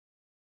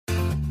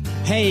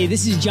Hey,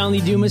 this is John Lee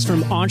Dumas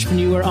from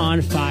Entrepreneur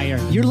on Fire.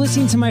 You're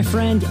listening to my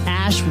friend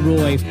Ash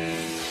Roy.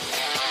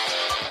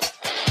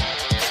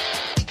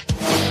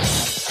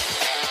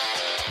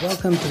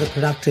 Welcome to the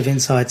Productive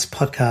Insights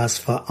podcast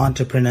for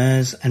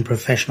entrepreneurs and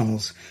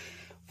professionals,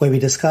 where we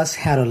discuss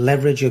how to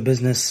leverage your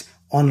business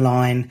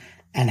online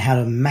and how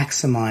to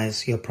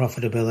maximize your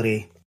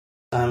profitability.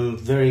 I'm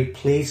very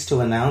pleased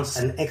to announce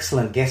an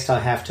excellent guest I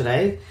have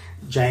today,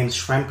 James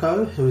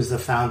Schramko, who is the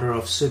founder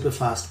of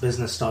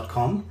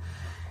superfastbusiness.com.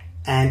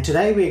 And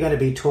today we're going to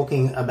be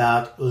talking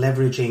about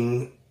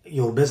leveraging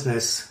your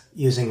business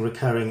using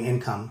recurring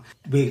income.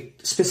 We're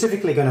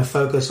specifically going to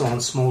focus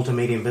on small to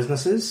medium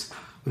businesses.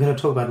 We're going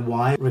to talk about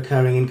why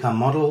recurring income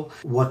model,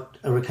 what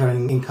a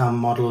recurring income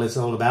model is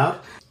all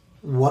about,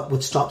 what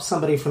would stop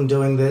somebody from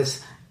doing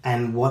this,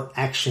 and what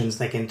actions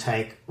they can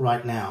take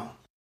right now.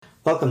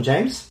 Welcome,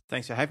 James.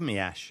 Thanks for having me,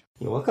 Ash.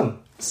 You're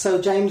welcome.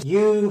 So, James,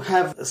 you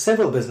have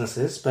several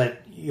businesses,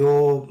 but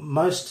your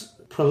most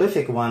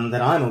prolific one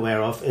that I'm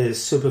aware of is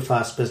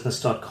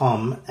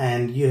superfastbusiness.com,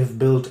 and you have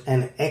built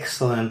an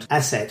excellent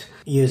asset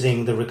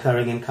using the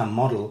recurring income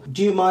model.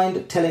 Do you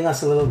mind telling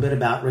us a little bit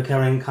about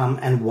recurring income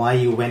and why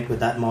you went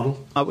with that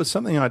model? It was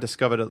something I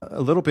discovered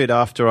a little bit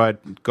after I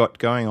got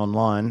going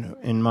online.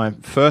 In my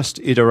first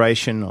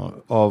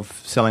iteration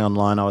of selling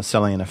online, I was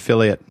selling an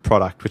affiliate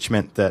product, which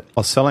meant that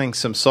I was selling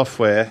some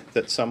software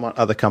that some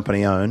other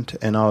company owned,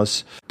 and I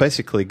was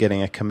basically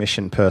getting a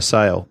commission per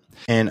sale.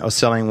 And I was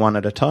selling one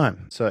at a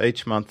time. So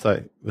each month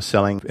I was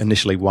selling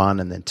initially one,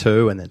 and then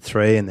two, and then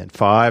three, and then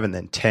five, and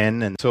then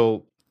 10,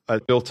 until I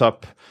built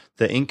up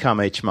the income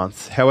each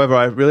month. However,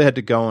 I really had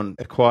to go and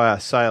acquire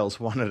sales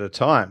one at a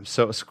time.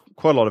 So it was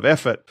quite a lot of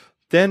effort.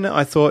 Then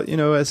I thought,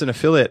 as an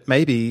affiliate,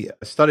 maybe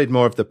I studied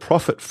more of the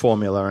profit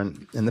formula.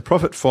 And the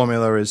profit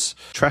formula is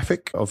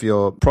traffic of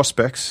your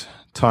prospects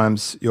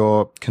times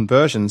your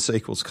conversions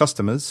equals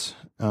customers.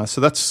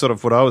 So that's sort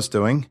of what I was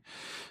doing.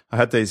 I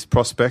had these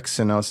prospects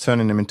and I was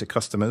turning them into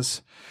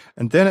customers.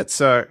 And then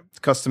it's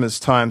customers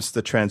times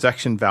the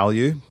transaction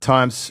value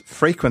times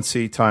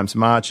frequency times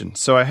margin.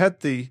 So I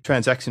had the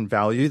transaction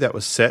value that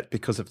was set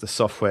because of the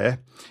software.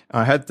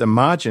 I had the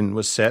margin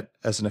was set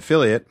as an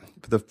affiliate,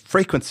 but the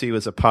frequency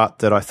was a part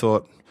that I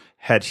thought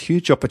had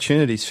huge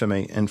opportunities for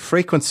me. And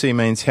frequency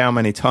means how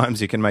many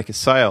times you can make a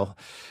sale.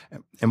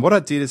 And what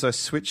I did is I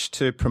switched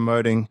to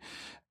promoting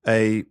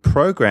a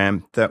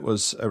program that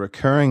was a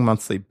recurring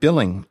monthly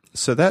billing.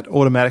 So that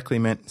automatically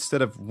meant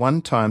instead of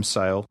one-time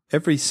sale,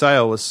 every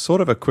sale was sort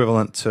of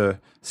equivalent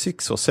to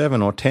 6 or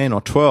 7 or 10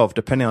 or 12,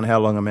 depending on how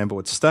long a member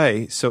would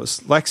stay. So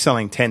it's like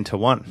selling 10 to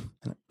 1.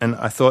 And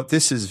I thought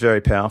this is very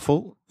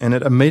powerful. And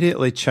it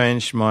immediately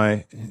changed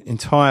my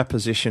entire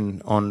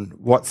position on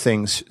what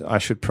things I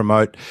should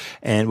promote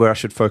and where I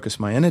should focus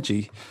my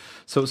energy.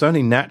 So it was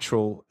only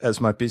natural as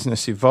my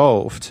business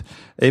evolved,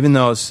 even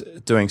though I was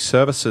doing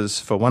services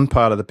for one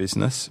part of the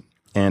business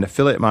and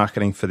affiliate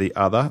marketing for the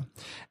other,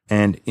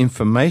 and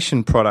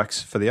information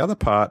products for the other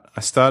part,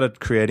 I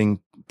started creating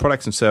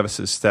products and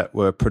services that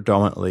were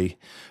predominantly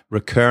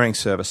recurring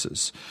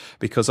services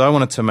because I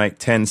wanted to make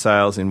 10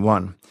 sales in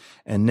one.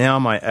 And now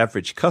my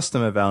average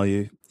customer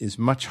value is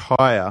much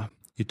higher.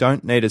 You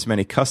don't need as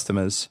many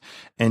customers,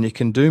 and you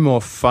can do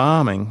more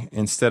farming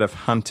instead of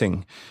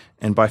hunting.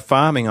 And by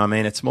farming, I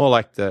mean it's more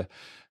like the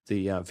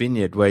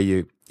vineyard where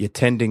you're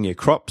tending your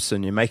crops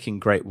and you're making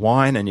great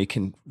wine, and you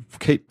can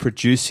keep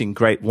producing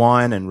great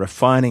wine and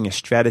refining your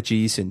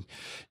strategies, and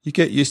you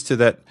get used to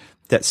that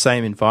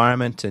same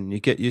environment and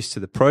you get used to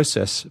the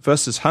process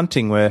versus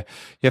hunting where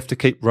you have to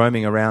keep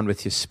roaming around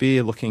with your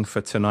spear looking for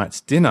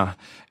tonight's dinner.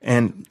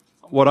 And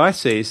what I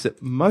see is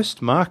that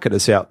most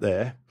marketers out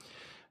there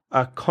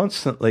are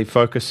constantly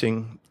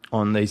focusing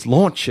on these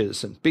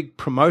launches and big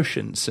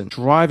promotions and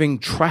driving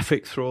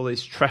traffic through all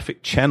these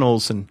traffic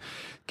channels and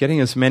getting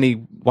as many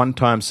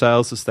one-time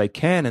sales as they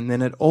can, and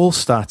then it all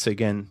starts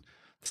again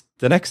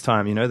the next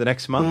time, the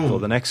next month or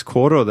the next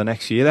quarter or the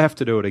next year. They have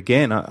to do it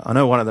again. I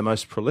know one of the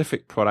most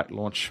prolific product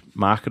launch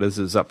marketers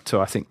is up to,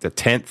 I think, the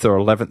 10th or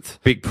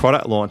 11th big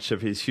product launch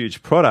of his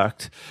huge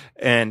product,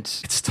 and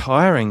it's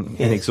tiring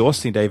and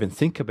exhausting to even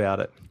think about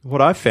it. What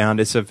I've found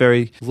is a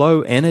very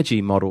low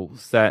energy model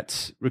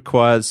that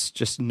requires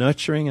just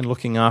nurturing and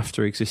looking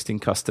after existing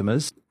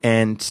customers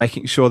and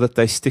making sure that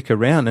they stick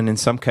around. And in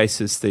some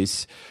cases,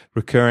 these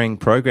recurring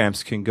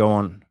programs can go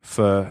on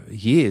for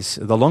years.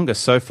 The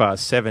longest so far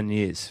is 7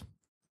 years.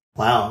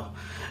 Wow.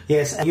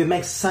 Yes, and you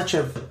make such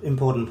an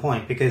important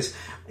point because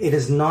it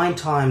is 9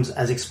 times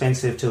as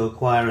expensive to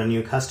acquire a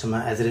new customer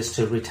as it is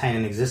to retain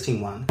an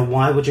existing one.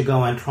 Why would you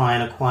go and try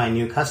and acquire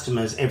new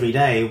customers every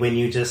day when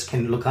you just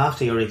can look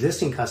after your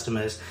existing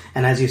customers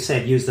and, as you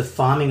said, use the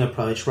farming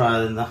approach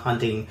rather than the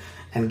hunting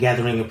and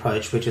gathering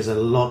approach, which is a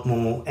lot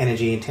more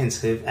energy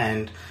intensive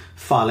and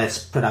far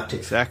less productive?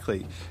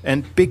 Exactly.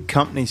 And big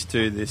companies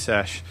do this,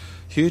 Ash.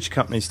 Huge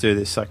companies do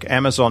this, like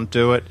Amazon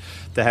do it.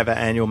 They have an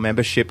annual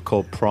membership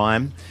called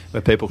Prime where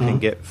people can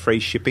get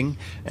free shipping,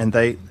 and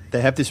they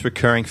have this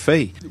recurring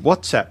fee.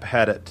 WhatsApp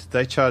had it.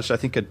 They charged, I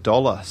think,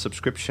 $1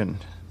 subscription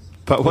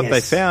But what Yes.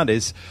 they found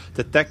is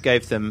that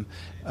gave them,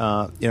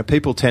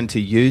 people tend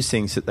to use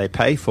things that they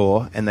pay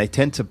for and they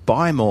tend to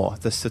buy more.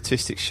 The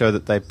statistics show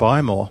that they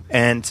buy more.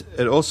 And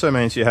it also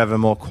means you have a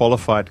more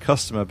qualified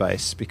customer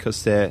base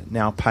because they're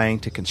now paying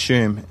to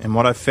consume. And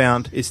what I've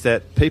found is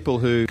that people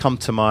who come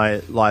to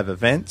my live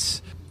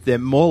events, they're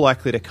more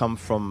likely to come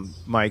from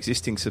my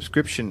existing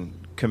subscription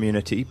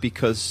community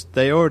because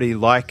they already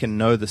like and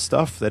know the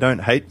stuff. They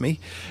don't hate me.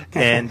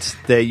 And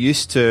they're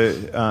used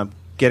to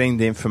getting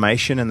the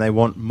information and they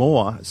want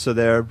more. So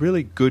they're a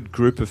really good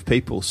group of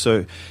people.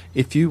 So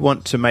if you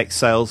want to make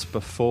sales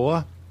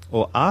before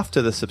or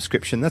after the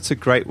subscription, that's a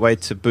great way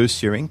to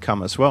boost your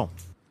income as well.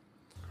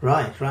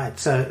 Right.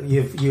 So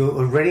you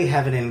already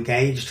have an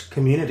engaged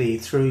community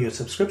through your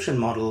subscription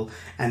model,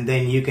 and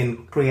then you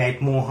can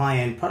create more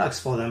high-end products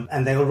for them,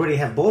 and they already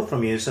have bought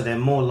from you, so they're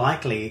more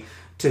likely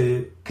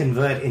to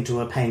convert into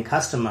a paying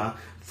customer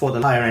for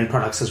the higher-end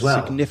products as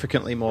well.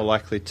 Significantly more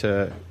likely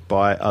to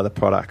buy other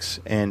products.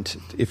 And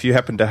if you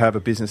happen to have a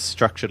business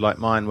structured like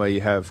mine where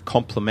you have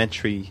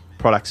complementary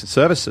products and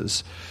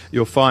services,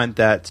 you'll find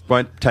that it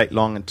won't take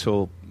long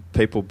until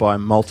people buy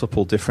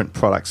multiple different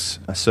products,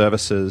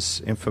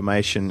 services,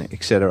 information,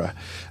 etc.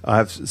 I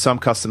have some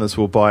customers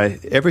will buy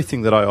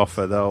everything that I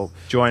offer. They'll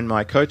join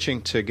my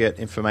coaching to get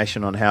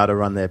information on how to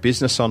run their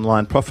business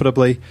online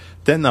profitably.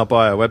 Then they'll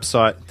buy a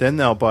website. Then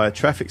they'll buy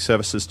traffic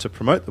services to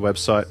promote the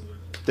website.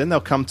 Then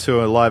they'll come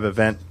to a live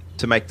event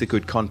to make the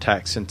good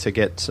contacts and to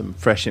get some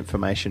fresh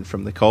information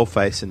from the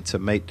coalface and to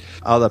meet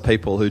other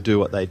people who do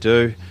what they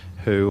do,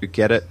 who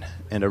get it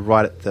and are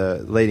right at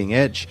the leading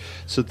edge.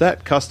 So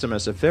that customer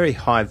is a very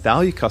high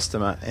value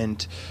customer,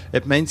 and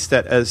it means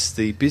that as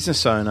the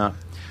business owner,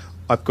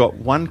 I've got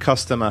one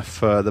customer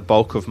for the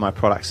bulk of my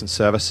products and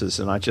services,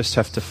 and I just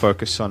have to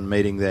focus on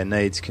meeting their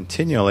needs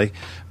continually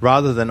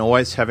rather than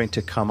always having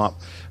to come up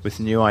with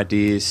new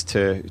ideas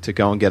to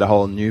go and get a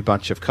whole new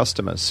bunch of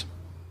customers.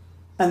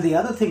 And the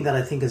other thing that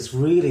I think is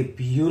really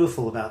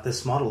beautiful about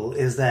this model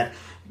is that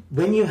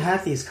when you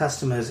have these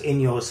customers in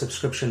your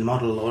subscription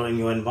model or in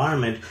your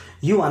environment,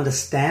 you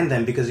understand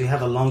them because you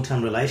have a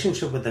long-term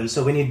relationship with them.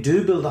 So when you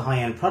do build the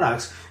high-end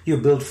products, you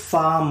build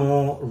far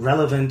more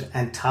relevant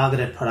and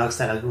targeted products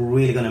that are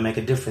really going to make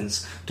a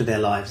difference to their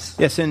lives.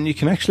 Yes, and you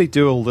can actually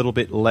do a little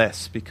bit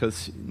less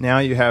because now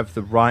you have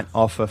the right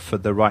offer for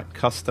the right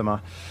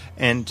customer.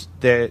 And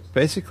they're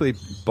basically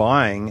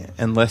buying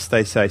unless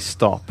they say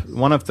stop.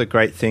 One of the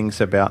great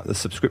things about the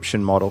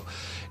subscription model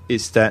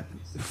is that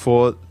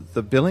for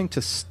the billing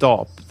to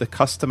stop, the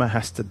customer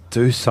has to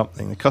do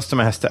something. The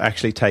customer has to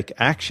actually take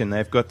action.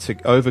 They've got to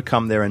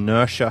overcome their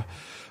inertia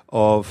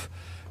of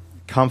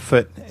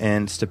comfort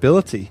and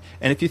stability.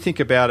 And if you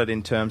think about it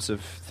in terms of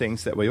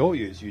things that we all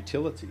use,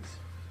 utilities,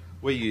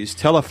 we use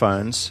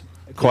telephones.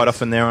 Quite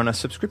often they're on a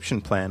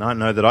subscription plan. I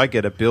know that I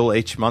get a bill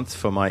each month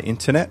for my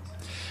internet,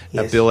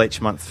 a bill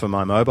each month for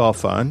my mobile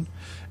phone.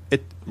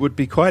 It would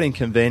be quite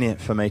inconvenient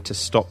for me to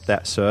stop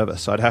that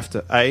service. I'd have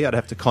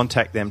to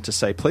contact them to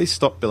say, please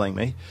stop billing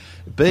me.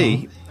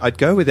 B, I'd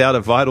go without a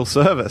vital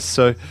service.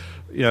 So,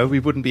 we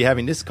wouldn't be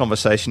having this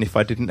conversation if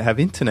I didn't have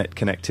internet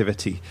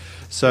connectivity.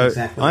 So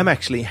Exactly. I'm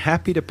actually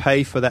happy to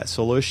pay for that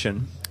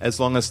solution as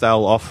long as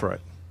they'll offer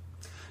it.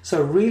 So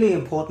a really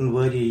important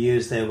word you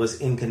used there was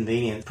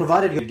inconvenient.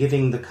 Provided you're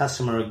giving the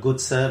customer a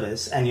good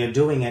service and you're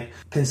doing it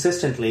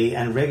consistently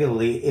and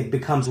regularly, it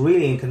becomes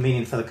really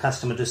inconvenient for the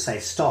customer to say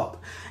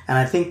stop. And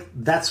I think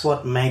that's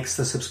what makes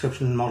the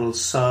subscription model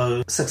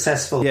so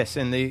successful. Yes,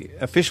 and the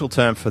official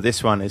term for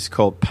this one is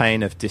called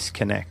pain of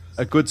disconnect.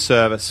 A good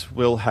service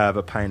will have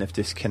a pain of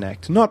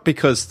disconnect, not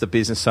because the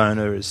business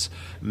owner is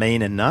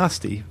mean and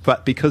nasty,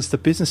 but because the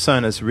business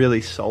owner is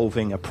really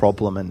solving a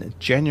problem and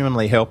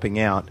genuinely helping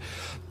out.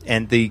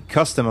 And the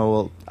customer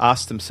will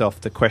ask themselves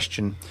the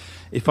question,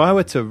 if I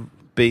were to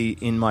be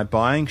in my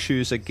buying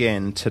shoes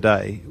again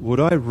today, would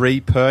I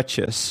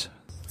repurchase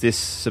this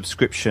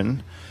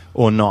subscription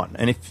or not?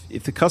 And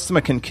if the customer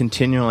can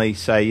continually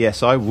say,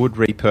 yes, I would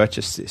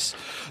repurchase this,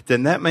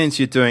 then that means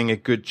you're doing a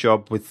good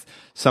job with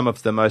some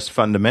of the most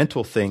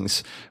fundamental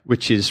things,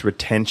 which is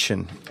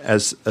retention.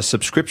 As a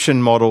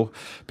subscription model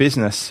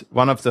business,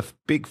 one of the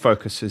big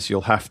focuses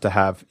you'll have to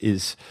have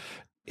is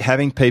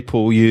having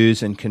people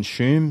use and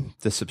consume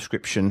the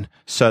subscription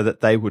so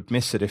that they would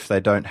miss it if they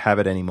don't have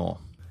it anymore.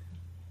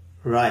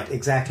 Right,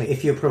 exactly.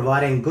 If you're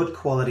providing good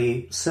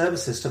quality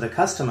services to the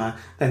customer,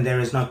 then there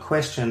is no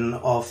question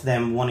of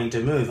them wanting to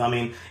move. I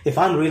mean, if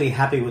I'm really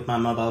happy with my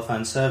mobile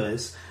phone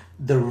service,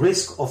 the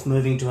risk of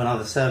moving to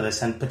another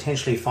service and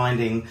potentially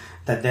finding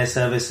that their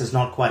service is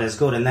not quite as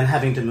good and then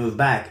having to move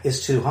back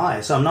is too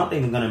high. So I'm not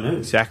even going to move.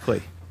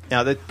 Exactly.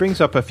 Now, that brings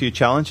up a few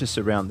challenges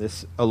around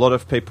this. A lot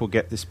of people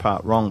get this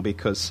part wrong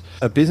because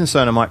a business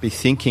owner might be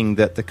thinking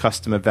that the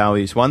customer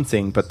values one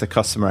thing, but the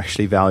customer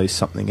actually values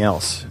something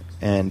else.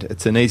 And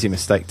it's an easy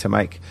mistake to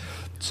make.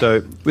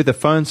 So with a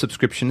phone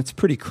subscription, it's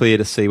pretty clear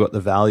to see what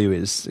the value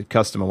is. The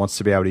customer wants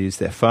to be able to use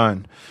their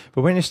phone.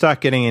 But when you start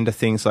getting into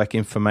things like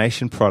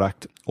information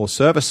product or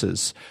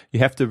services, you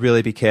have to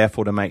really be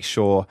careful to make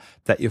sure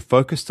that you're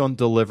focused on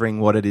delivering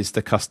what it is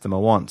the customer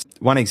wants.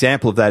 One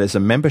example of that is a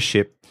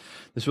membership.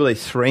 There's really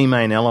three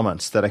main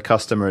elements that a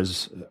customer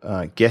is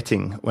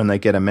getting when they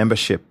get a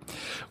membership.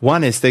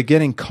 One is they're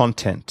getting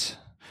content.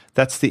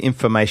 That's the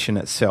information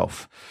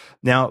itself.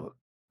 Now,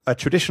 a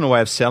traditional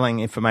way of selling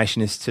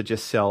information is to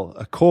just sell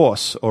a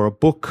course or a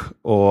book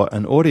or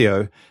an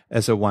audio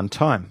as a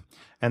one-time.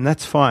 And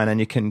that's fine, and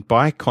you can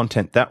buy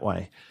content that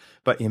way.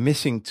 But you're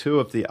missing two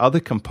of the other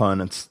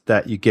components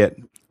that you get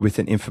with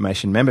an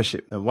information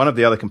membership. And one of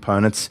the other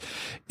components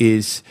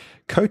is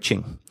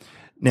coaching.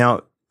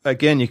 Now,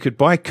 again, you could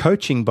buy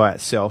coaching by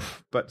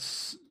itself,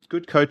 but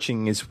good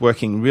coaching is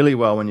working really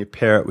well when you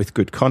pair it with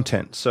good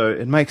content. So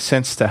it makes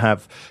sense to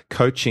have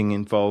coaching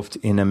involved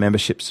in a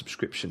membership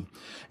subscription.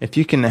 If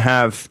you can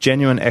have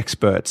genuine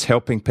experts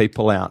helping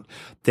people out,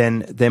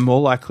 then they're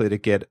more likely to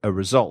get a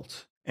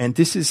result. And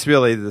this is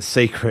really the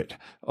secret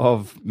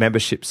of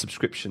membership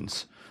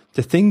subscriptions.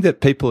 The thing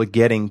that people are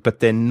getting, but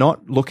they're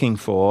not looking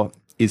for,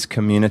 is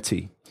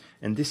community.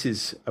 And this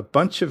is a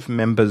bunch of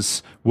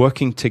members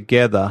working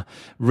together,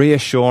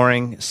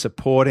 reassuring,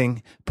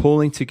 supporting,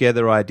 pulling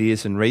together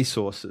ideas and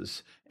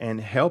resources, and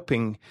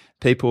helping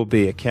people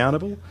be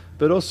accountable,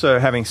 but also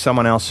having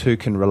someone else who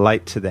can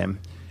relate to them.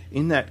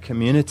 In that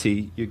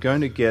community, you're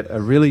going to get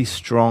a really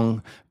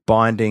strong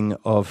binding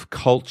of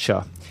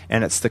culture.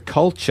 And it's the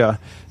culture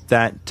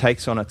that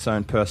takes on its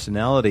own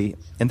personality.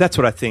 And that's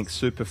what I think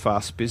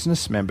Superfast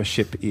Business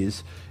membership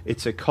is.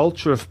 It's a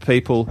culture of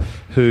people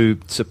who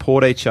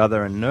support each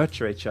other and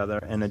nurture each other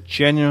and are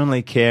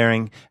genuinely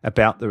caring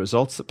about the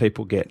results that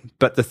people get.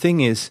 But the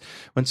thing is,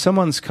 when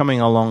someone's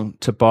coming along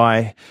to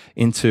buy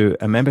into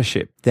a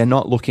membership, they're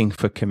not looking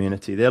for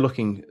community. They're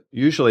looking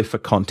usually for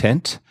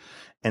content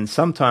and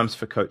sometimes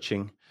for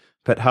coaching,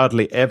 but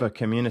hardly ever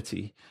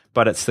community.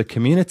 But it's the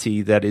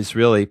community that is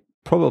really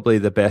probably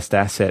the best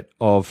asset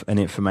of an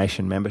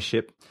information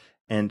membership.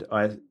 And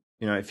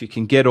if you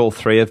can get all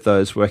three of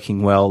those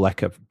working well,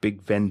 like a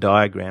big Venn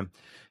diagram,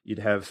 you'd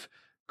have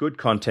good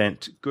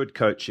content, good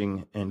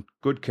coaching, and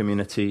good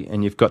community.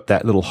 And you've got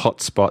that little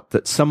hot spot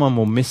that someone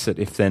will miss it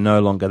if they're no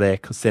longer there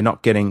because they're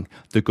not getting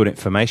the good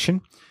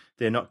information.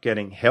 They're not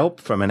getting help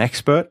from an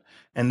expert,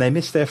 and they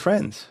miss their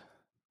friends.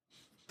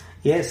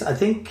 Yes, I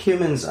think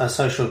humans are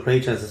social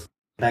creatures.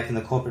 Back in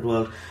the corporate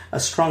world, a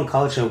strong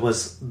culture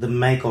was the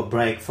make or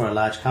break for a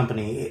large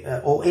company,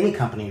 or any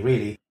company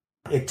really.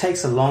 It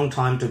takes a long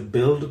time to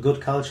build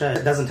good culture.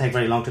 It doesn't take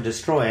very long to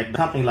destroy it. A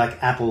company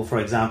like Apple, for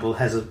example,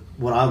 has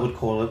what I would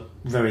call a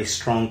very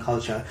strong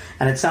culture.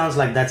 And it sounds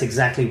like that's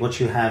exactly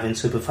what you have in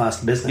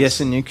Superfast Business. Yes,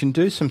 and you can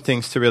do some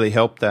things to really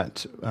help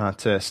that,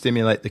 to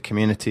stimulate the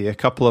community. A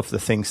couple of the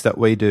things that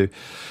we do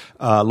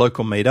are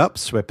local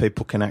meetups where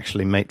people can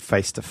actually meet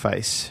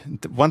face-to-face.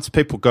 Once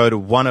people go to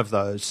one of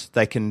those,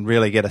 they can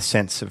really get a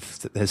sense of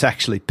that there's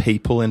actually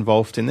people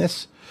involved in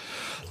this.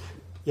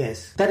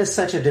 Yes, that is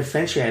such a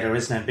differentiator,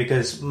 isn't it?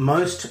 Because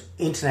most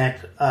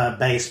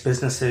internet-based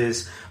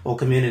businesses or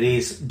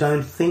communities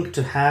don't think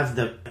to have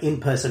the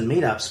in-person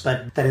meetups,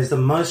 but that is the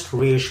most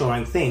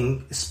reassuring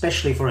thing,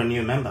 especially for a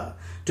new member,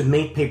 to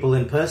meet people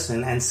in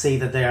person and see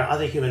that there are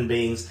other human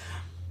beings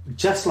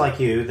just like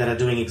you that are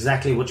doing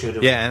exactly what you're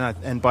doing. Yeah,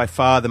 and by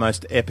far the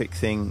most epic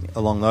thing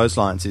along those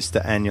lines is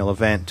the annual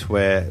event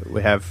where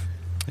we have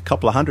a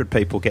couple of hundred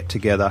people get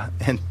together,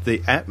 and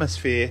the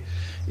atmosphere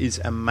is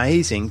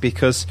amazing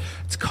because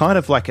it's kind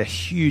of like a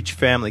huge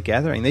family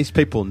gathering. These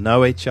people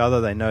know each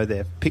other, they know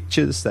their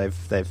pictures,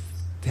 they've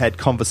had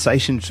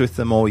conversations with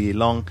them all year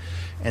long,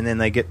 and then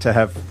they get to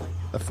have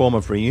a form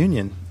of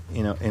reunion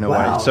in a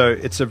Wow. way. So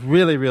it's a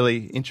really,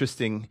 really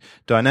interesting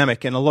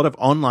dynamic, and a lot of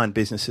online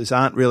businesses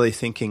aren't really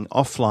thinking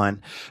offline,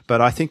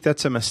 but I think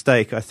that's a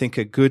mistake. I think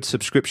a good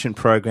subscription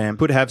program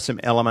could have some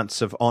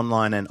elements of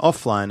online and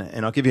offline,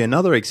 and I'll give you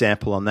another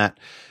example on that.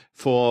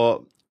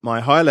 For my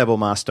high-level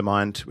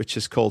mastermind, which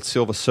is called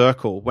Silver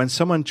Circle, when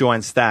someone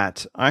joins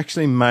that, I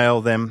actually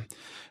mail them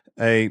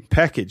a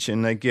package,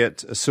 and they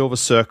get a Silver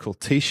Circle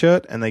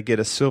T-shirt and they get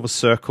a Silver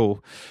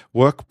Circle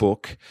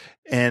workbook,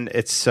 and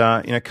it's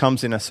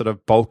comes in a sort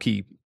of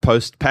bulky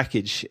post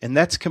package, and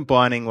that's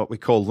combining what we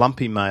call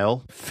lumpy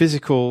mail,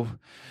 physical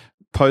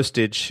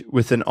postage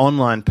with an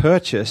online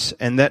purchase,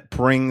 and that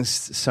brings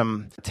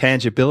some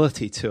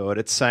tangibility to it.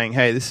 It's saying,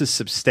 hey, this is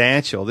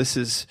substantial, this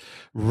is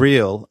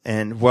real,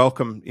 and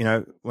welcome,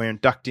 we're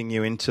inducting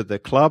you into the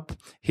club.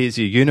 Here's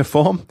your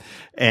uniform,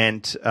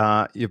 and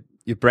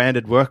your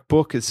branded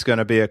workbook is going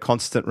to be a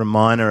constant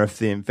reminder of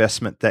the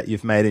investment that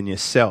you've made in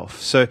yourself.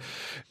 So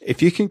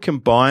if you can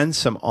combine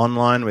some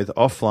online with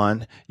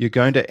offline, you're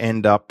going to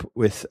end up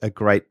with a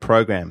great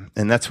program.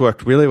 And that's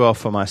worked really well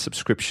for my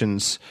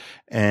subscriptions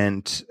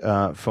and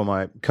for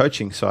my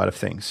coaching side of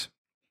things.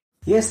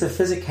 Yes, the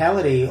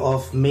physicality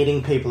of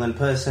meeting people in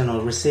person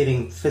or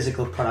receiving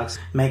physical products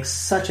makes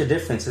such a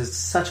difference. It's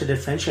such a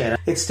differentiator.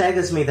 It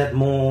staggers me that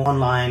more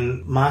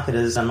online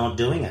marketers are not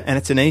doing it. And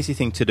it's an easy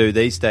thing to do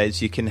these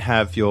days. You can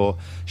have your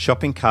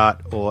shopping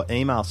cart or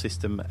email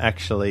system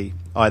actually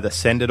either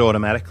send it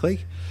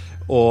automatically,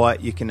 or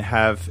you can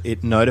have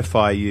it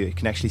notify you. It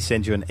can actually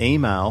send you an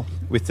email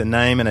with the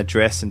name and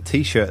address and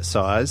t-shirt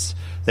size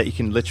that you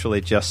can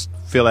literally just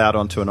fill out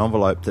onto an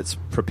envelope that's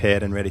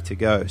prepared and ready to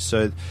go.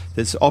 So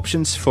there's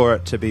options for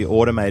it to be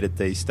automated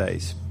these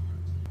days.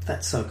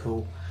 That's so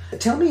cool.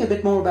 Tell me a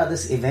bit more about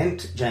this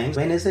event, James.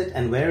 When is it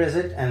and where is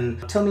it?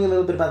 And tell me a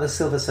little bit about the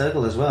Silver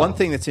Circle as well. One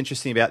thing that's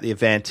interesting about the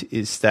event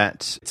is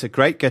that it's a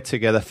great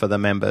get-together for the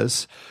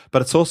members,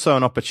 but it's also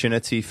an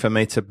opportunity for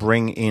me to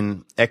bring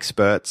in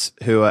experts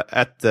who are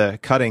at the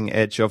cutting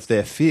edge of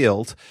their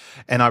field,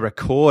 and I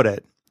record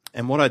it.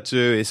 And what I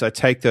do is I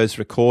take those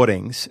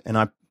recordings and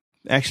I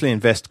actually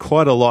invest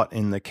quite a lot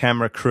in the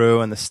camera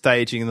crew and the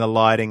staging and the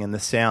lighting and the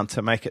sound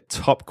to make it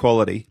top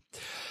quality.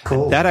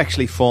 Cool. That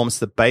actually forms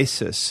the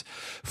basis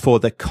for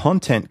the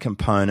content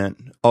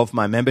component of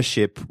my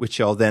membership, which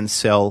I'll then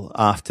sell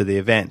after the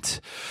event.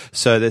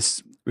 So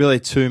there's really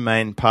two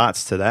main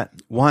parts to that.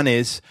 One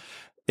is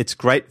it's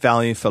great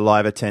value for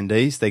live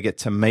attendees. They get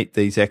to meet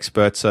these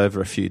experts over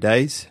a few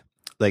days.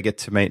 They get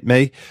to meet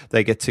me.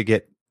 They get to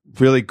get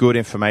really good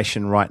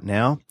information right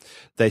now.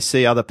 They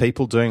see other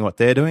people doing what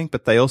they're doing,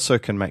 but they also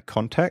can make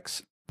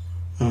contacts.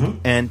 Mm-hmm.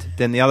 And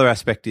then the other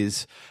aspect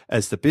is,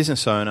 as the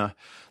business owner,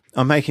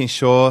 I'm making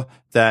sure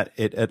that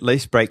it at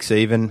least breaks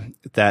even,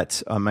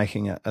 that I'm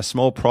making a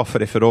small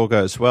profit if it all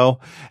goes well,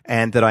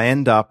 and that I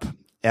end up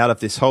out of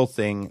this whole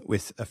thing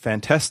with a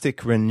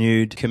fantastic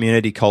renewed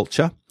community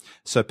culture.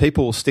 So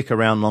people will stick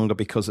around longer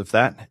because of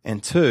that.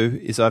 And two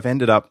is I've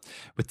ended up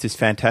with this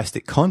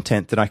fantastic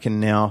content that I can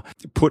now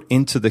put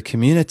into the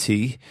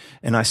community,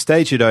 and I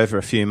stage it over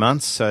a few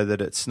months so that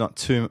it's not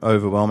too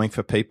overwhelming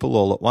for people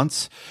all at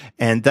once.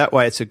 And that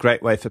way it's a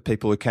great way for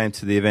people who came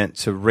to the event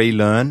to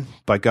relearn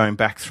by going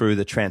back through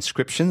the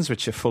transcriptions,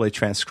 which are fully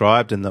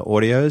transcribed, and the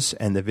audios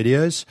and the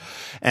videos.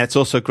 And it's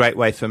also a great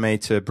way for me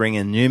to bring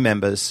in new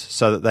members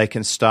so that they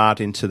can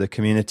start into the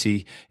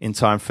community in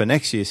time for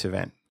next year's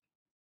event.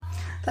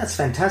 That's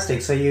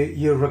fantastic. So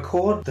you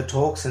record the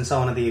talks and so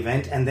on at the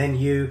event, and then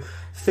you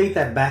feed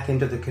that back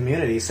into the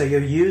community. So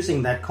you're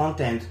using that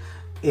content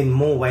in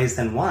more ways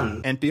than one.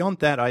 And beyond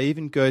that, I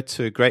even go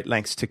to great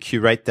lengths to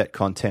curate that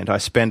content. I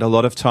spend a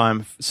lot of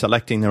time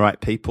selecting the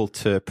right people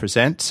to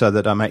present so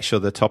that I make sure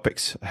the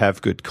topics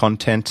have good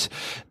content,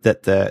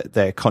 that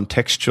they're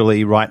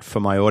contextually right for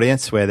my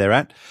audience where they're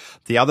at.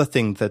 The other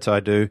thing that I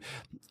do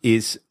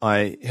is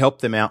I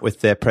help them out with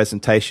their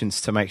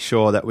presentations to make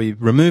sure that we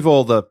remove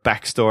all the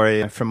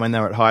backstory from when they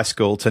were at high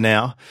school to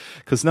now,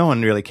 because no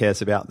one really cares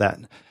about that.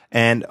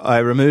 And I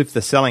remove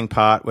the selling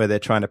part where they're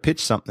trying to pitch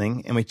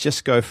something, and we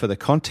just go for the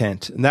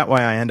content. And that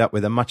way I end up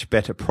with a much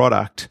better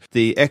product.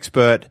 The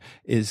expert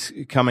is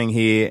coming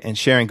here and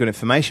sharing good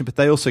information, but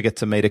they also get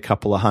to meet a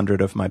couple of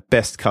hundred of my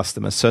best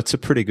customers. So it's a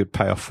pretty good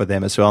payoff for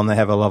them as well. And they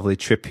have a lovely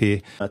trip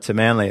here to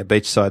Manly, a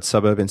beachside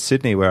suburb in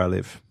Sydney where I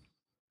live.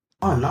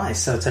 Oh,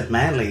 nice. So it's at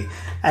Manly.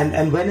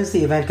 And when is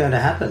the event going to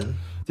happen?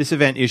 This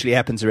event usually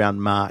happens around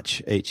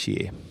March each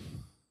year.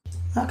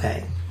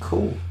 Okay,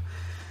 cool.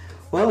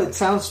 Well, it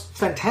sounds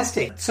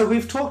fantastic. So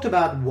we've talked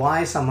about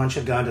why someone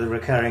should go into the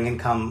recurring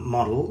income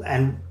model,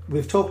 and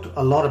we've talked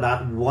a lot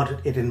about what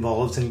it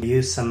involves and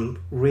used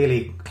some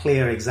really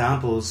clear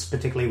examples,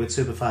 particularly with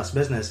Superfast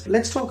Business.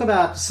 Let's talk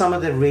about some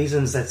of the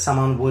reasons that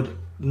someone would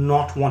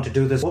not want to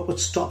do this. What would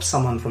stop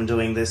someone from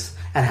doing this,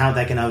 and how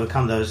they can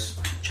overcome those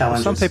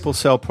challenges? Some people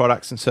sell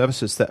products and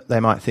services that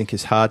they might think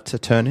is hard to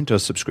turn into a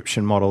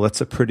subscription model.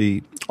 That's a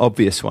pretty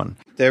obvious one.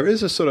 There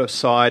is a sort of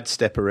side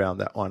step around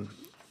that one.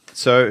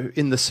 So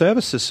in the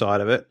services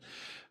side of it,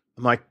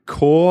 my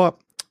core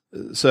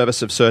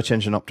service of search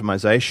engine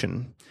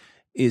optimization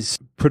is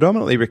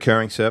predominantly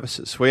recurring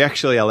services. We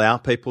actually allow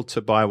people to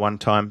buy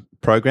one-time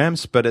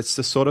programs, but it's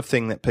the sort of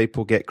thing that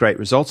people get great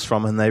results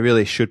from, and they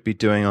really should be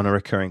doing on a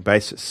recurring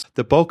basis.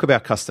 The bulk of our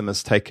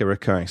customers take a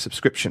recurring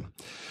subscription.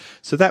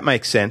 So that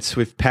makes sense.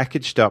 We've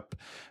packaged up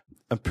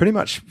and pretty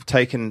much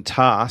taken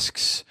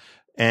tasks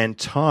and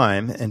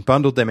time and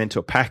bundled them into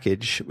a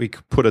package. We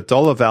put a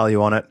dollar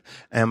value on it,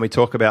 and we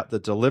talk about the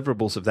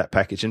deliverables of that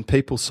package, and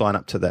people sign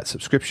up to that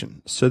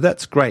subscription. So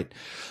that's great.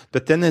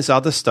 But then there's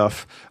other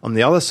stuff. On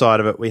the other side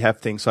of it, we have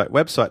things like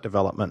website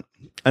development.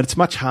 And it's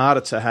much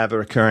harder to have a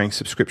recurring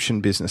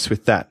subscription business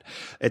with that.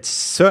 It's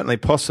certainly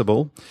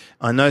possible.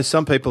 I know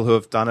some people who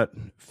have done it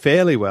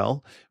fairly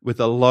well with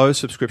a low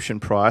subscription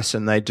price,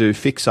 and they do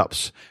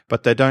fix-ups,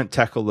 but they don't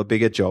tackle the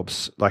bigger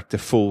jobs like the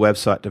full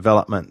website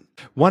development.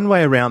 One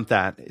way around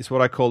that is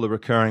what I call the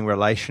recurring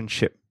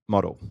relationship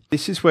model.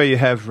 This is where you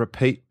have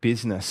repeat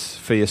business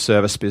for your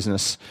service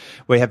business,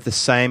 where you have the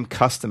same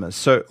customers.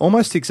 So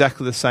almost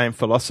exactly the same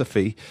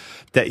philosophy,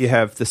 that you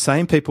have the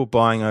same people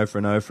buying over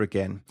and over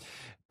again.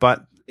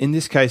 But in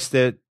this case,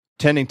 they're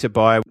tending to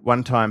buy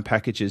one-time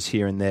packages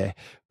here and there,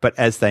 but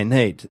as they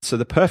need. So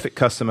the perfect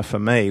customer for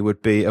me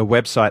would be a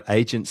website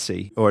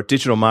agency or a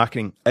digital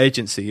marketing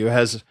agency who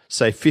has,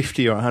 say,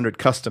 50 or 100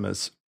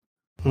 customers.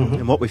 Mm-hmm.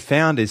 And what we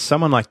found is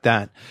someone like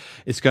that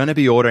is going to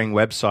be ordering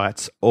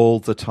websites all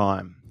the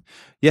time.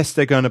 Yes,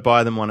 they're going to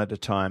buy them one at a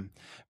time,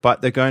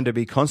 but they're going to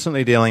be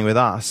constantly dealing with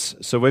us.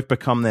 So we've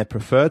become their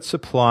preferred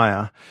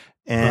supplier,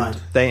 and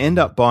they end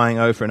up buying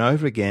over and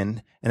over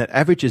again, and it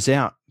averages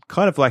out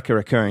kind of like a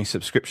recurring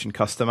subscription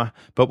customer.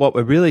 But what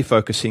we're really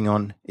focusing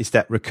on is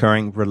that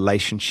recurring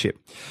relationship.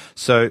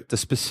 So the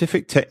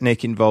specific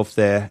technique involved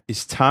there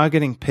is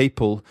targeting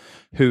people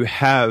who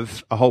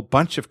have a whole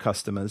bunch of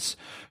customers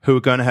who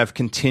are going to have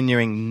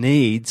continuing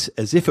needs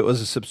as if it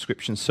was a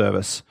subscription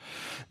service.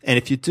 And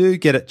if you do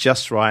get it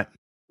just right,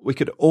 we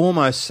could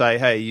almost say,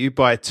 hey, you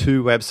buy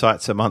 2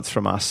 websites a month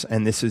from us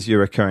and this is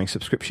your recurring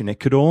subscription. It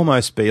could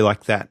almost be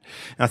like that.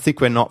 And I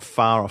think we're not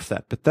far off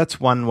that, but that's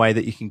one way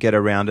that you can get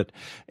around it.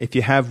 If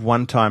you have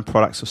one-time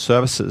products or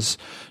services,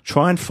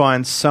 try and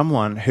find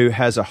someone who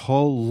has a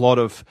whole lot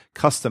of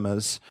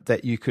customers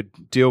that you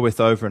could deal with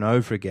over and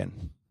over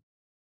again.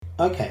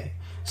 Okay,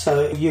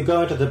 so you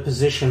go into the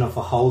position of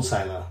a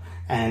wholesaler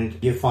and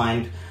you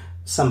find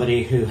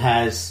somebody who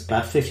has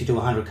about 50 to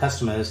 100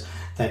 customers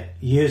that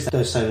use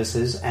those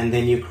services, and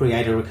then you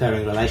create a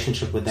recurring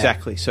relationship with them.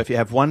 Exactly. So if you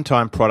have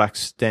one-time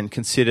products, then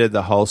consider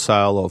the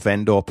wholesale or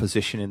vendor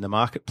position in the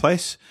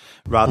marketplace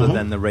rather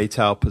than the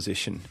retail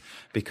position,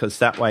 because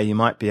that way you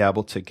might be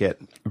able to get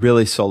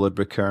really solid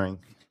recurring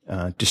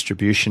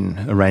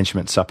distribution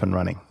arrangements up and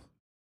running.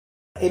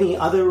 Any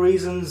other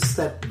reasons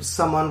that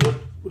someone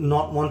would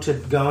not want to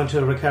go into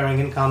a recurring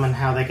income and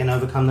how they can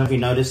overcome them? Have you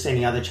noticed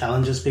any other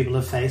challenges people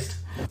have faced?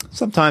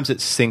 Sometimes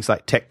it's things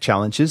like tech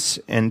challenges,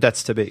 and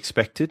that's to be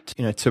expected.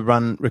 You know, to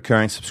run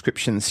recurring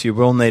subscriptions, you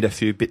will need a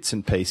few bits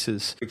and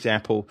pieces. For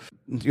example,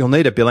 you'll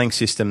need a billing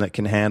system that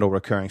can handle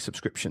recurring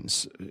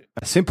subscriptions.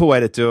 A simple way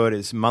to do it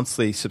is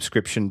monthly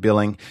subscription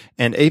billing,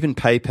 and even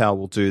PayPal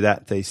will do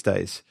that these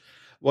days.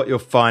 What you'll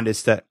find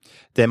is that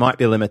there might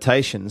be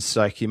limitations,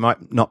 like you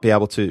might not be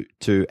able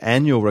to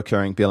annual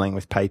recurring billing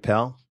with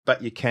PayPal,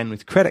 but you can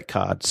with credit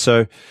cards.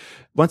 So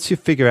once you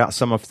figure out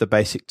some of the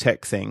basic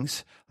tech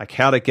things, like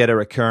how to get a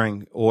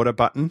recurring order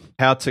button,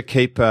 how to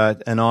keep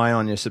an eye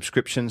on your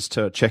subscriptions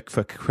to check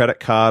for credit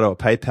card or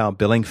PayPal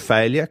billing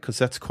failure, because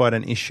that's quite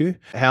an issue,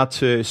 how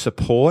to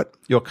support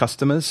your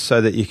customers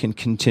so that you can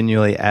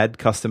continually add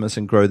customers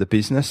and grow the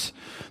business.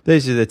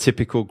 These are the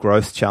typical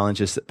growth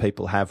challenges that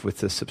people have with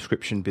the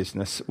subscription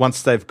business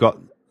once they've got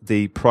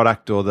the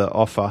product or the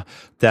offer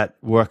that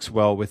works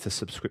well with the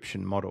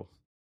subscription model.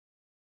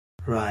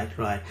 Right.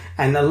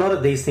 And a lot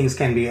of these things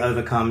can be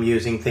overcome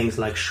using things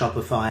like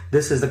Shopify.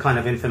 This is the kind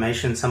of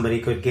information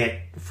somebody could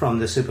get from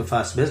the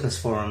Superfast Business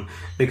Forum,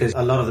 because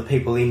a lot of the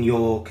people in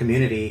your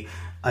community,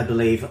 I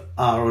believe,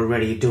 are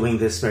already doing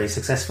this very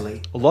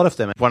successfully. A lot of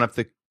them. One of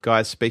the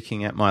guys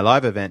speaking at my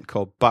live event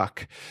called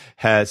Buck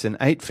has an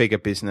 8-figure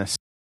business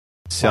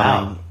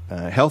selling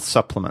health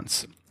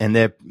supplements. And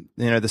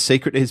the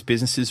secret to his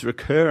business is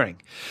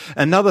recurring.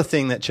 Another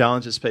thing that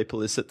challenges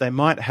people is that they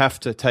might have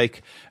to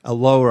take a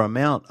lower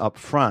amount up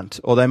front,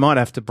 or they might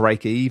have to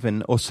break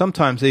even, or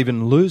sometimes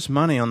even lose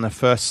money on the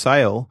first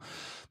sale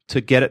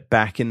to get it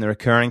back in the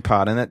recurring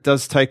part. And it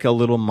does take a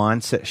little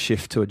mindset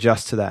shift to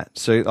adjust to that.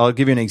 So I'll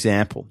give you an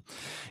example.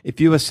 If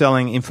you were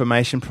selling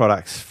information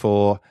products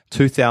for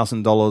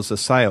 $2,000 a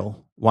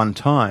sale one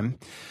time,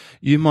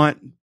 you might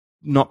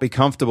not be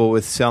comfortable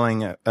with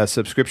selling a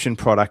subscription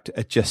product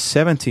at just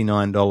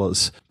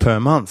 $79 per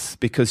month,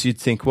 because you'd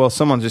think, well,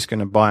 someone's just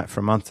going to buy it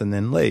for a month and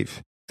then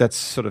leave. That's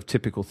sort of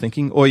typical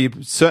thinking. Or you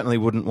certainly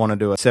wouldn't want to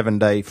do a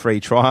 7-day free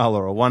trial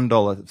or a $1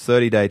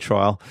 30-day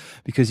trial,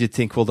 because you'd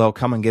think, well, they'll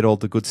come and get all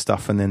the good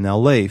stuff and then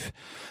they'll leave.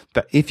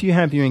 But if you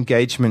have your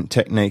engagement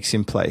techniques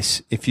in place,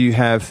 if you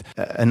have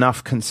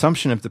enough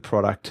consumption of the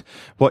product,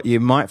 what you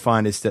might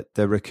find is that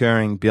the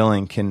recurring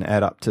billing can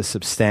add up to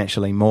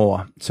substantially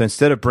more. So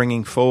instead of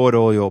bringing forward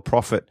all your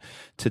profit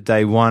to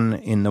day one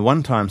in the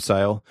one-time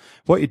sale,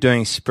 what you're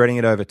doing is spreading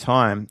it over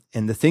time.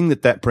 And the thing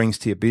that brings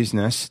to your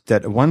business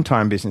that a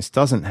one-time business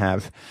doesn't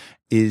have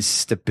is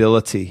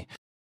stability.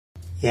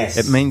 Yes.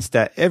 It means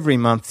that every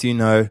month you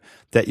know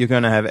that you're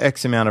going to have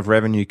X amount of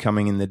revenue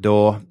coming in the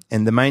door.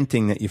 And the main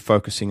thing that you're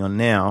focusing on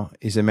now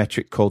is a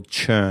metric called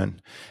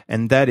churn.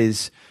 And that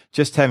is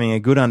just having a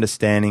good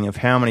understanding of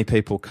how many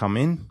people come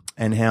in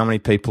and how many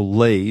people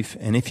leave.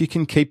 And if you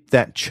can keep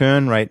that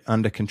churn rate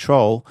under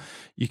control,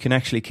 you can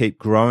actually keep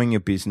growing your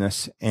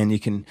business, and you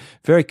can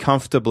very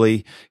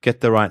comfortably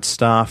get the right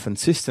staff and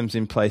systems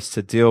in place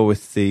to deal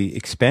with the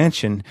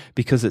expansion,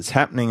 because it's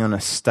happening on a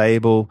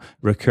stable,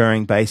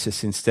 recurring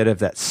basis instead of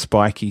that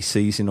spiky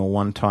seasonal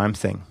one-time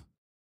thing.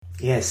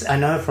 Yes, I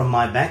know from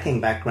my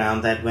banking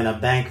background that when a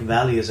bank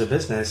values a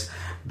business,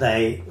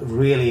 they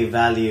really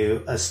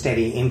value a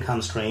steady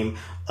income stream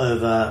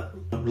over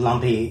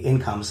lumpy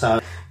income.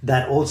 So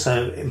that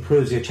also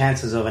improves your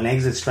chances of an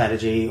exit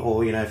strategy,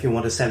 or, if you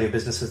want to sell your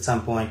business at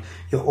some point,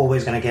 you're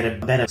always going to get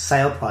a better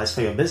sale price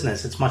for your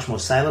business. It's much more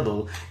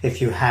saleable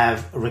if you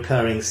have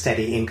recurring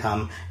steady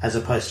income as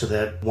opposed to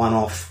the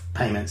one-off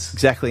payments.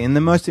 Exactly. And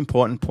the most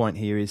important point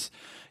here is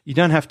you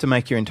don't have to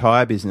make your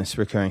entire business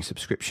recurring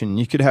subscription.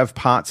 You could have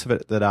parts of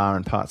it that are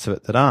and parts of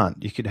it that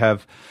aren't. You could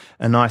have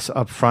a nice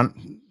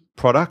upfront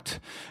product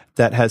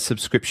that has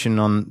subscription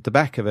on the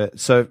back of it.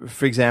 So,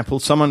 for example,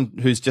 someone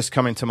who's just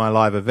coming to my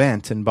live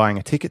event and buying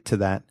a ticket to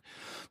that,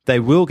 they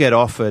will get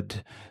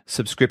offered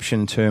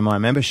subscription to my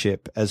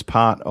membership as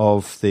part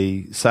of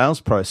the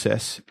sales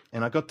process.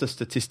 And I got the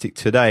statistic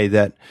today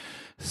that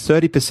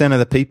 30% of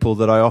the people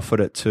that I offered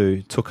it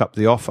to took up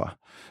the offer.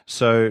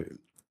 So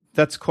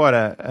that's quite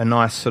a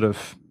nice sort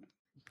of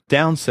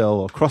downsell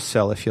or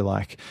cross-sell, if you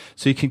like.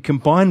 So you can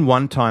combine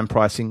one-time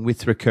pricing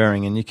with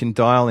recurring, and you can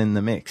dial in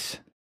the mix.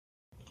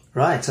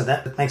 Right, so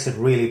that makes it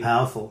really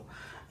powerful.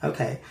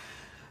 Okay.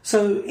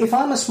 So if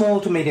I'm a small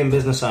to medium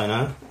business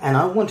owner and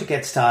I want to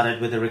get started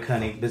with a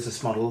recurring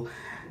business model,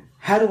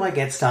 how do I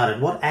get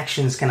started? What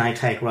actions can I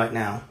take right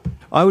now?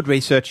 I would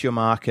research your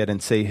market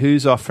and see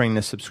who's offering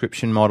the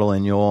subscription model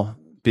in your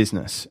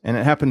business. And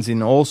it happens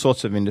in all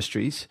sorts of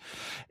industries.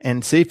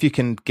 And see if you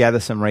can gather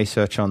some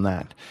research on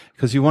that.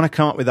 Because you want to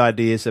come up with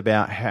ideas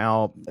about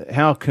how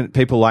can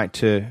people like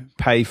to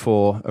pay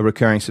for a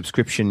recurring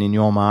subscription in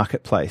your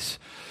marketplace.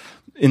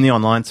 In the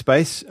online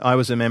space, I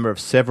was a member of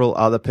several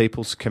other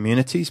people's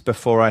communities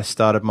before I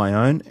started my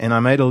own, and I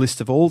made a list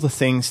of all the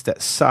things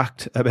that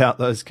sucked about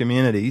those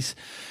communities.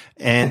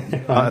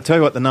 And I'll tell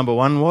you what the number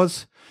one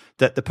was,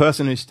 that the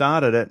person who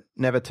started it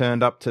never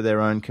turned up to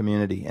their own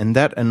community. And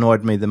that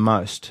annoyed me the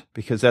most,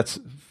 because that's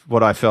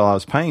what I felt I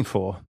was paying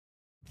for.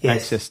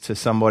 Yes. Access to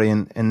somebody,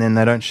 and then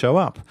they don't show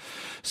up.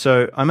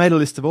 So I made a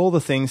list of all the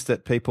things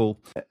that people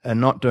are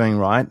not doing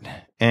right,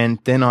 and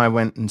then I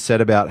went and set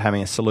about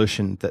having a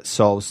solution that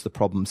solves the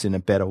problems in a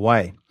better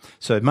way.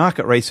 So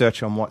market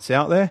research on what's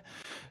out there,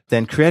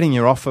 then creating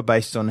your offer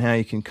based on how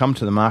you can come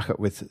to the market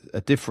with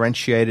a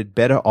differentiated,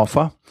 better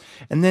offer.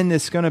 And then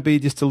there's going to be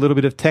just a little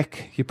bit of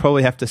tech. You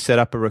probably have to set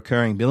up a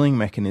recurring billing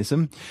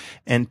mechanism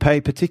and pay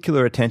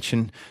particular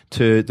attention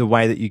to the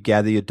way that you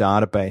gather your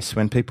database.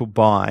 When people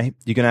buy,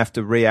 you're going to have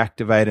to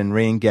reactivate and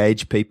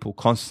re-engage people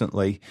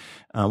constantly.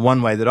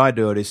 One way that I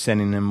do it is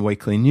sending them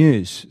weekly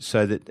news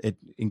so that it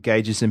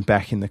engages them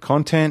back in the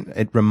content.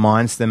 It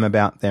reminds them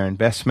about their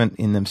investment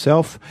in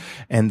themselves,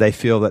 and they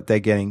feel that they're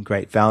getting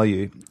great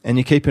value. And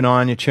you keep an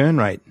eye on your churn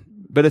rate.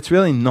 But it's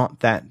really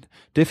not that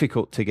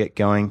difficult to get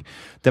going.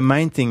 The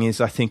main thing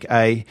is, I think,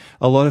 A,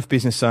 a lot of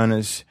business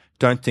owners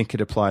don't think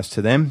it applies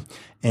to them,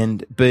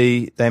 and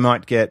B, they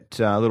might get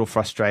a little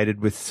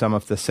frustrated with some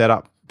of the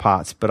setup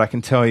parts, but I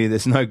can tell you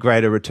there's no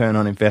greater return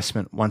on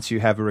investment once you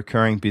have a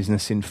recurring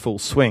business in full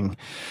swing,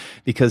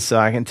 because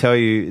I can tell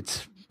you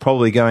it's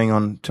probably going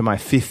on to my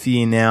 5th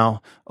year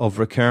now of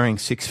recurring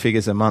 6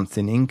 figures a month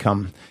in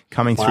income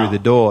coming through the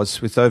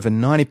doors, with over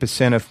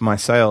 90% of my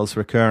sales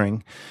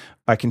recurring.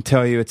 I can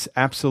tell you it's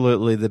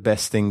absolutely the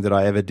best thing that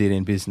I ever did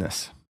in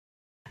business.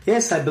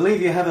 Yes, I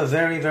believe you have a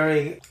very,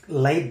 very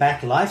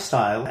laid-back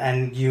lifestyle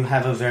and you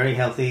have a very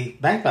healthy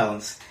bank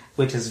balance,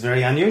 which is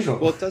very unusual.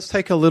 Well, it does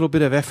take a little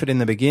bit of effort in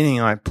the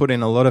beginning. I put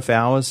in a lot of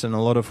hours and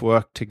a lot of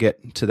work to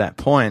get to that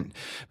point.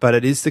 But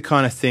it is the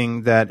kind of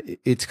thing that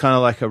it's kind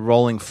of like a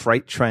rolling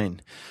freight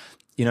train.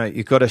 You know,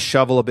 you've got to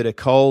shovel a bit of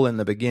coal in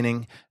the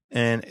beginning,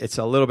 and it's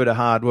a little bit of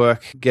hard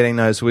work getting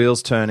those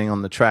wheels turning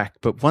on the track.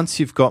 But once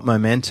you've got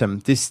momentum,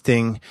 this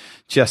thing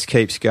just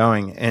keeps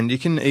going, and you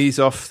can ease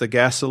off the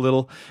gas a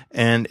little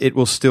and it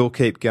will still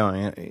keep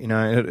going. You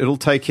know, it'll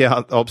take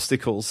out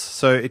obstacles.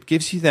 So it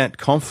gives you that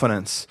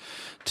confidence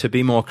to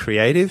be more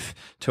creative,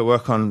 to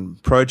work on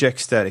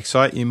projects that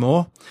excite you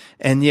more.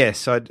 And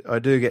yes, I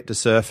do get to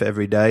surf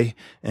every day,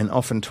 and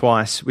often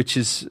twice, which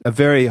is a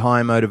very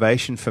high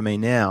motivation for me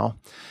now.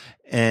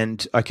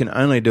 And I can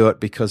only do it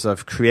because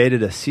I've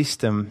created a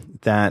system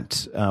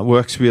that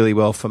works really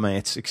well for me.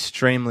 It's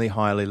extremely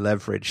highly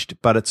leveraged,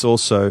 but it's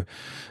also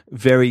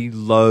very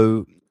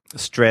low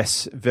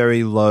stress,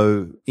 very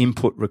low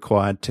input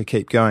required to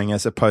keep going,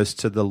 as opposed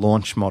to the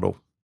launch model.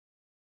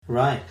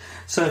 Right.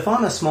 So if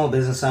I'm a small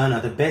business owner,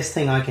 the best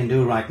thing I can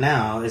do right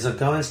now is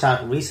go and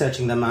start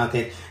researching the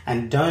market,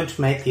 and don't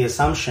make the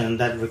assumption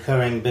that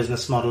recurring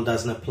business model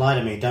doesn't apply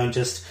to me. Don't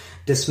just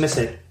dismiss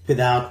it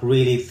without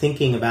really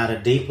thinking about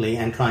it deeply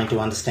and trying to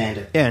understand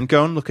it. Yeah, and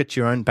go and look at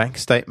your own bank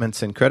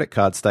statements and credit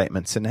card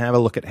statements and have a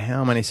look at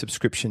how many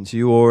subscriptions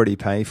you already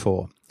pay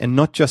for. And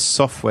not just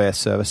software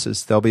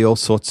services. There'll be all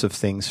sorts of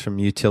things from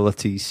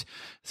utilities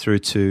through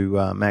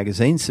to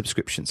magazine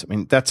subscriptions. I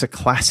mean, that's a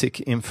classic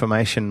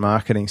information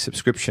marketing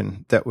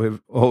subscription that we're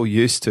all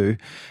used to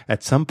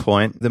at some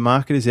point. The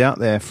market is out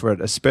there for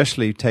it,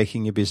 especially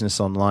taking your business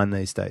online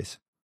these days.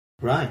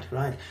 Right,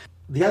 right.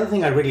 The other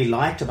thing I really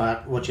liked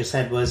about what you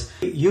said was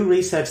you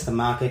researched the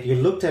market, you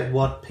looked at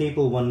what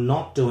people were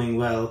not doing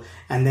well,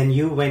 and then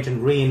you went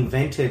and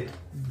reinvented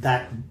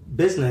that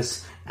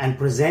business and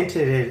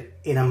presented it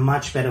in a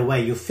much better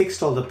way. You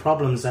fixed all the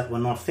problems that were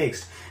not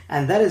fixed.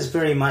 And that is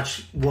very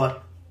much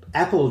what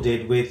Apple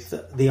did with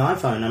the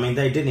iPhone. I mean,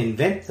 they didn't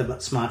invent the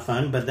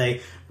smartphone, but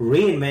they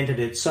reinvented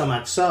it so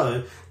much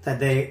so that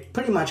they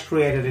pretty much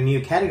created a new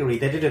category.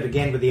 They did it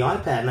again with the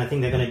iPad, and I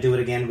think they're going to do it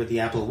again with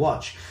the Apple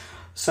Watch.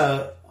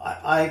 So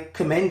I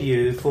commend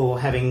you for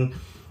having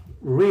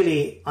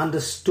really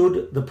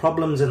understood the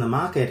problems in the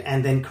market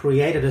and then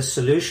created a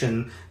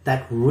solution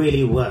that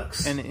really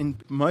works. And in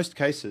most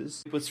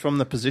cases, it was from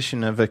the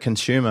position of a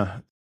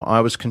consumer.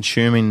 I was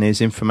consuming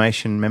these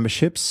information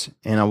memberships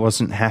and I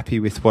wasn't happy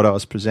with what I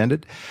was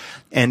presented.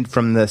 And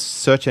from the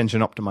search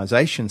engine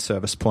optimization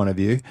service point of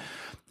view,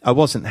 I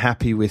wasn't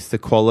happy with the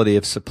quality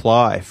of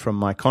supply from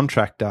my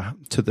contractor,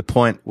 to the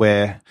point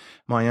where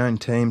my own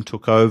team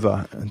took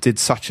over and did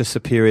such a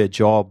superior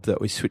job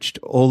that we switched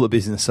all the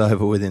business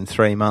over within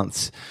 3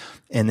 months.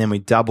 And then we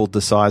doubled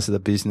the size of the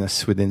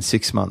business within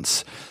 6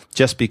 months,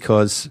 just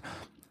because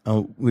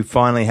we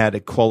finally had a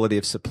quality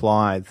of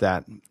supply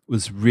that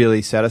was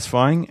really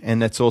satisfying.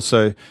 And that's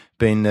also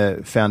been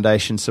the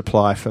foundation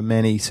supply for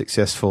many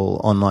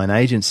successful online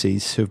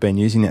agencies who've been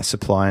using that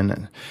supply.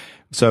 And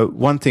so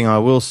one thing I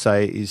will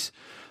say is,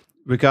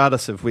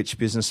 regardless of which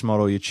business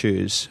model you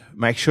choose,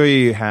 make sure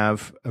you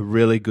have a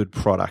really good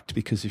product,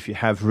 because if you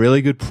have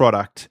really good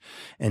product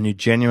and you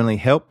genuinely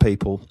help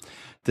people,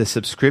 the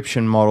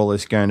subscription model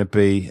is going to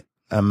be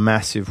a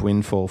massive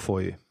windfall for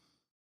you.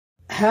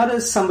 How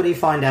does somebody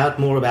find out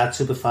more about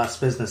Superfast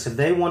Business? If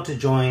they want to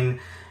join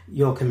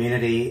your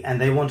community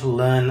and they want to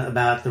learn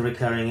about the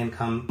recurring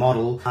income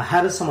model,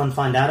 how does someone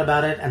find out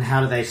about it and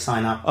how do they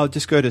sign up? I'll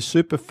just go to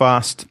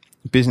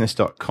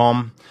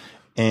superfastbusiness.com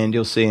and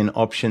you'll see an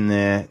option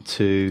there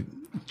to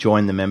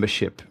join the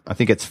membership. I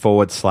think it's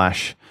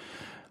 /membership.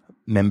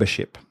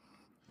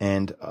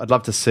 And I'd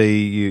love to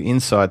see you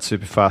inside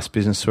Superfast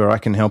Business, where I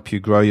can help you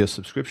grow your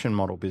subscription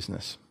model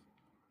business.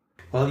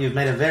 Well, you've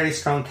made a very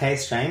strong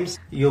case, James.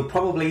 You'll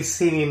probably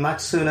see me much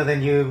sooner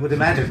than you would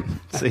imagine.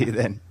 See you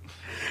then.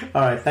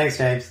 All right. Thanks,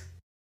 James.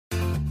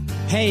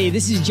 Hey,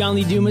 this is John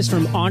Lee Dumas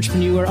from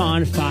Entrepreneur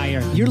on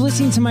Fire. You're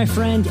listening to my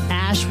friend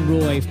Ash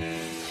Roy.